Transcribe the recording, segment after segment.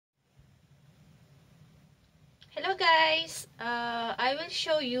Hello guys! I will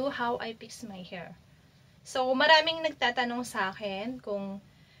show you how I fix my hair. So, maraming nagtatanong sa akin kung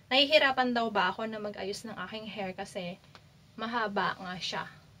nahihirapan daw ba ako na mag-ayos ng aking hair kasi mahaba nga siya.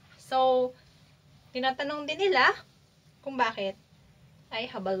 So, tinatanong din nila kung bakit I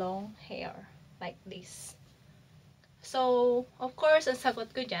have a long hair like this. So, of course, ang sagot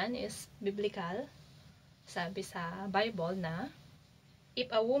ko dyan is biblical. Sabi sa Bible na, if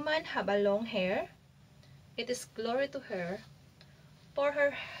a woman have a long hair, it is glory to her, for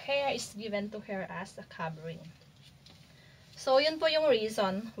her hair is given to her as a covering. So, yun po yung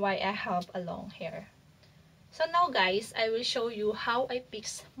reason why I have a long hair. So, now guys, I will show you how I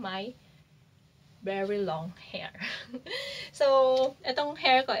fix my very long hair. So, itong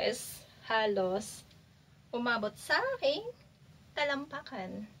hair ko is halos umabot sa aking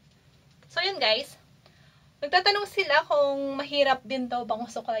talampakan. So, yun guys. Nagtatanong sila kung mahirap din daw bang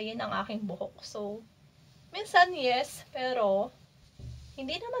suklayin ang aking buhok. So, minsan yes, pero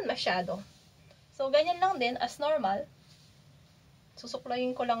hindi naman masyado. So, ganyan lang din as normal.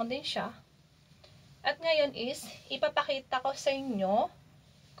 Susuklayin ko lang din siya. At ngayon is, ipapakita ko sa inyo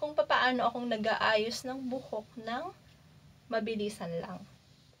kung paano akong nag-aayos ng buhok ng mabilisan lang.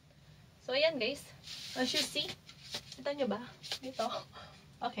 So, ayan guys. As you see, kita nyo ba? Dito.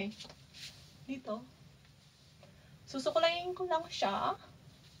 Okay. Dito. Susuklayin ko lang siya.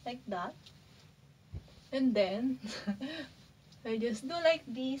 Like that. And then, I just do like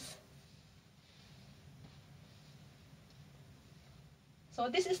this. So,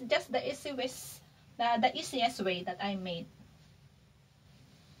 this is just the easiest way that I made.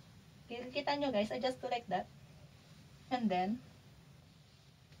 Kita nyo guys, I just do like that. And then,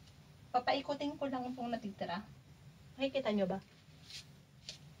 papaikutin ko lang itong natitira. Makikita nyo ba?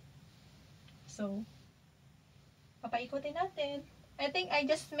 So, papaikutin natin. I think I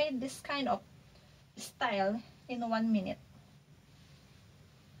just made this kind of style in 1 minute.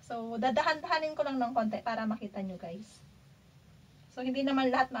 So, dadahan-dahanin ko lang ng konti para makita nyo guys. So, hindi naman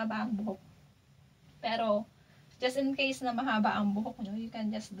lahat mahaba ang buhok. Pero, just in case na mahaba ang buhok nyo, you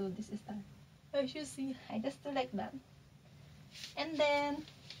can just do this style. As you see, I just do like that. And then,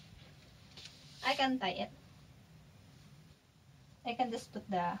 I can tie it. I can just put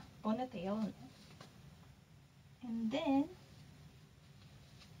the ponytail on it. And then,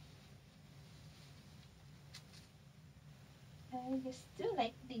 I just do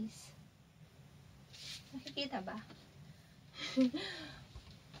like this. Nakikita ba?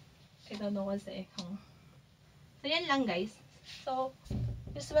 I don't know kasi. So, yan lang guys. So,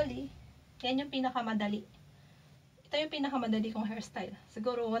 usually, yan yung pinakamadali. Ito yung pinakamadali kong hairstyle.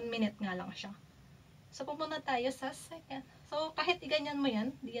 Siguro 1 minute nga lang siya. So, pupunta tayo sa second. So, kahit iganyan mo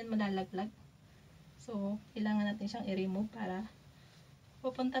yan, hindi yan malalaglag. So, kailangan natin siyang i-remove para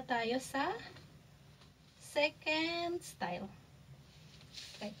pupunta tayo sa second style.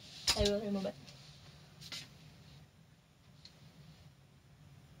 Okay, I will remove it.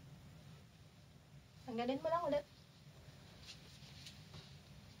 Tanggalin mo lang ulit.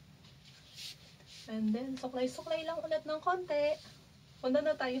 And then, suklay-suklay lang ulit ng konti. Punta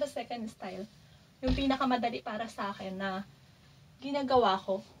na tayo sa second style. Yung pinakamadali para sa akin na ginagawa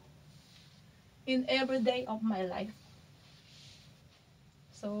ko in every day of my life.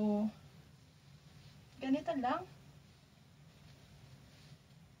 So, ganito lang.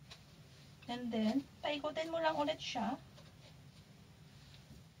 And then, paikutin mo lang ulit siya.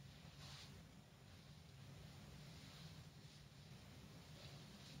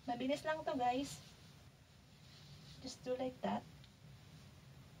 Mabilis lang to guys. Just do like that.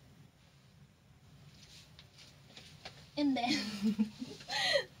 And then,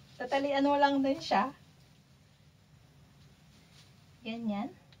 tatalian mo lang din siya.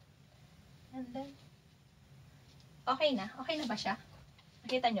 Ganyan. And then, okay na. Okay na ba siya?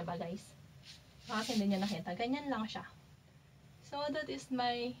 Nakita nyo ba guys? Bakit hindi nyo nakita? Ganyan lang siya. So, that is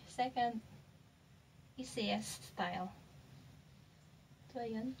my second easiest style. So,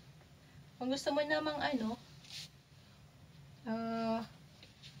 ayan. Kung gusto mo namang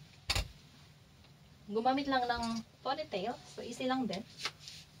gumamit lang ng ponytail. So, easy lang din.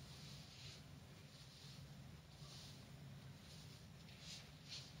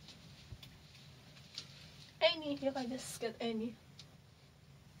 Any. You can just get any.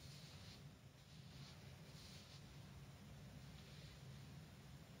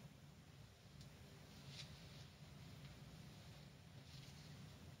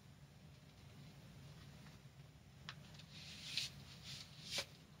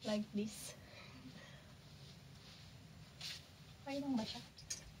 Like this. Okay lang ba siya?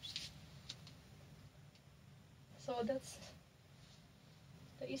 So, that's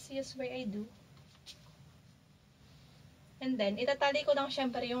the easiest way I do. And then, itatali ko lang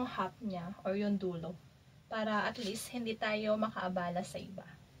syempre yung half niya or yung dulo. Para at least hindi tayo makaabala sa iba.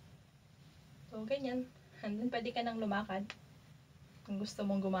 So, ganyan. And then, pwede ka nang lumakad kung gusto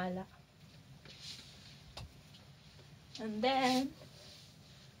mong gumala. And then,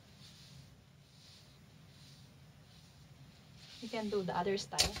 you can do the other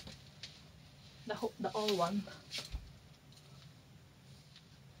style. The all one.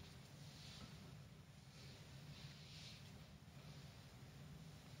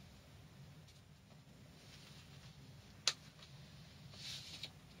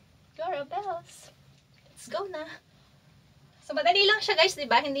 Doorbells. Let's go na. So, madali lang siya guys,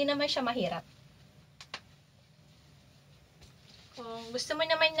 diba? Hindi naman siya mahirap. Kung gusto mo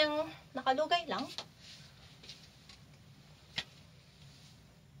naman ng nakalugay lang,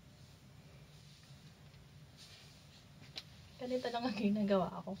 ganito lang ang ginagawa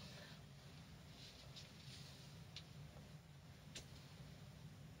ko.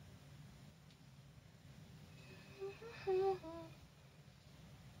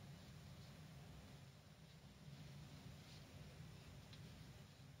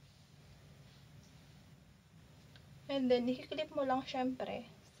 And then, ikiklip mo lang syempre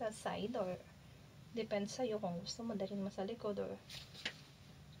sa side or depends sa'yo kung gusto mo dalhin mo sa likod or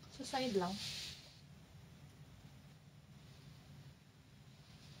sa side lang.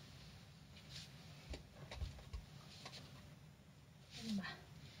 Ano ba?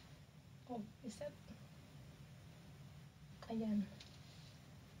 Oh, is that? Ayan.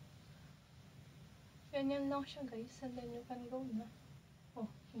 Ganyan lang siya guys. And then you can go na.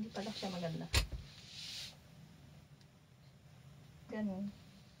 Oh, hindi pala siya maganda. Ganun.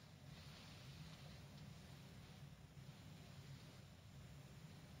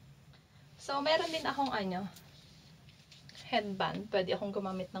 So, meron din akong headband. Pwede akong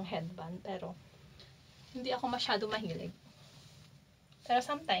gumamit ng headband. Pero, hindi ako masyado mahilig. Pero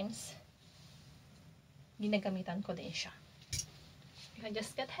sometimes, ginagamitan ko din siya. You can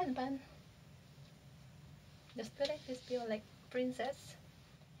just get headband. Just do like this, feel like princess.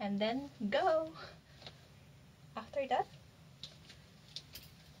 And then, go! After that,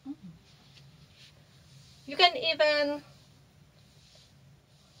 you can even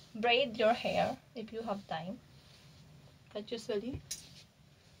braid your hair if you have time. But usually,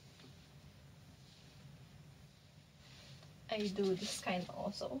 I do this kind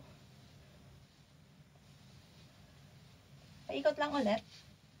also. Paikot lang ulit.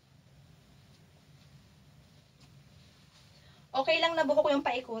 Okay lang na buhok yung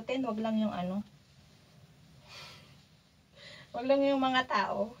paikutin, wag lang yung wag lang yung mga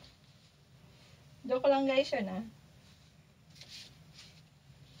tao. Joke lang guys yun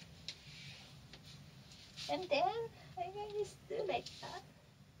And then, I can just do like that.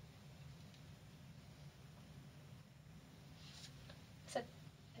 So,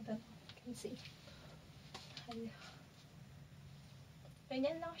 I don't know, you can see.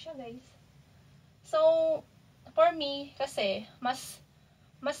 Ganyan lang siya guys. So, for me, kasi, mas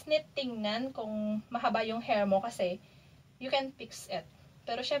neat tingnan kung mahaba yung hair mo kasi you can fix it.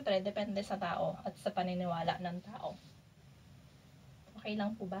 Pero syempre, depende sa tao at sa paniniwala ng tao. Okay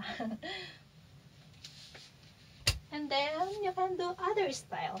lang po ba? And then, you can do other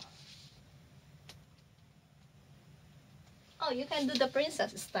style. Oh, you can do the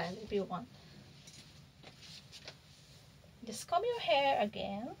princess style if you want. Just comb your hair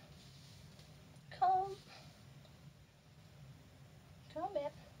again. Comb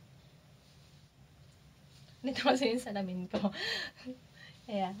it. Dito kasi yung salamin ko.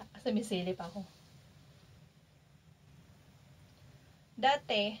 Kaya, kasi may silip ako.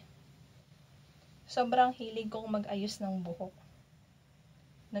 Dati, sobrang hilig kong mag-ayos ng buhok.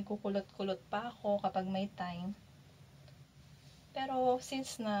 Nagkukulot-kulot pa ako kapag may time. Pero,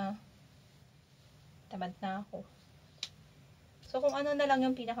 since na tamad na ako. So, kung ano na lang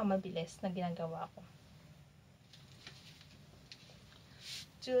yung pinakamabilis na ginagawa ko.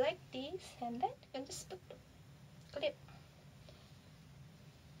 Do you like this? And then, you can just put clip.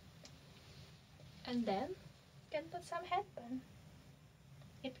 And then, you can put some headband.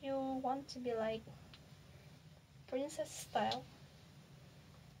 If you want to be like princess style.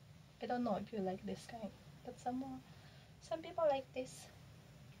 I don't know if you like this kind. But some people like this.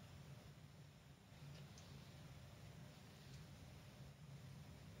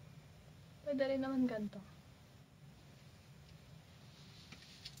 Pwede rin naman ganito.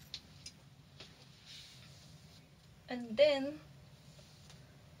 And then,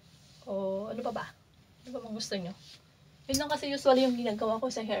 ano pa ba? Ano ba bang gusto nyo? Yun lang kasi usually yung ginagawa ko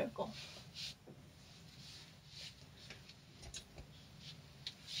sa hair ko.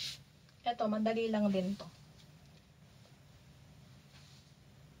 Eto, madali lang din to.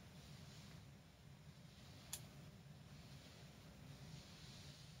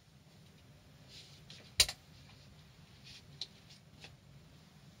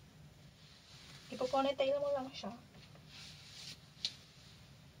 Ipo-ponytail mo lang siya.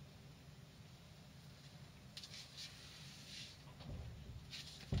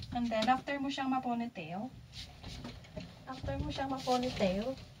 And then, after mo siyang ma-ponytail,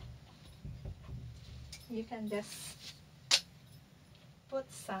 you can just put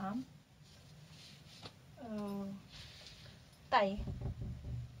some tie.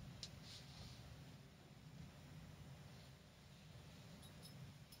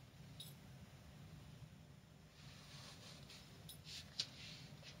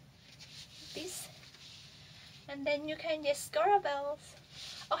 This. And then you can just go bells.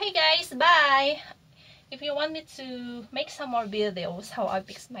 Okay guys, bye! If you want me to make some more videos how I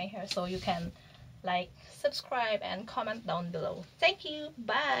fix my hair, so you can like, subscribe, and comment down below. Thank you.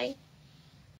 Bye!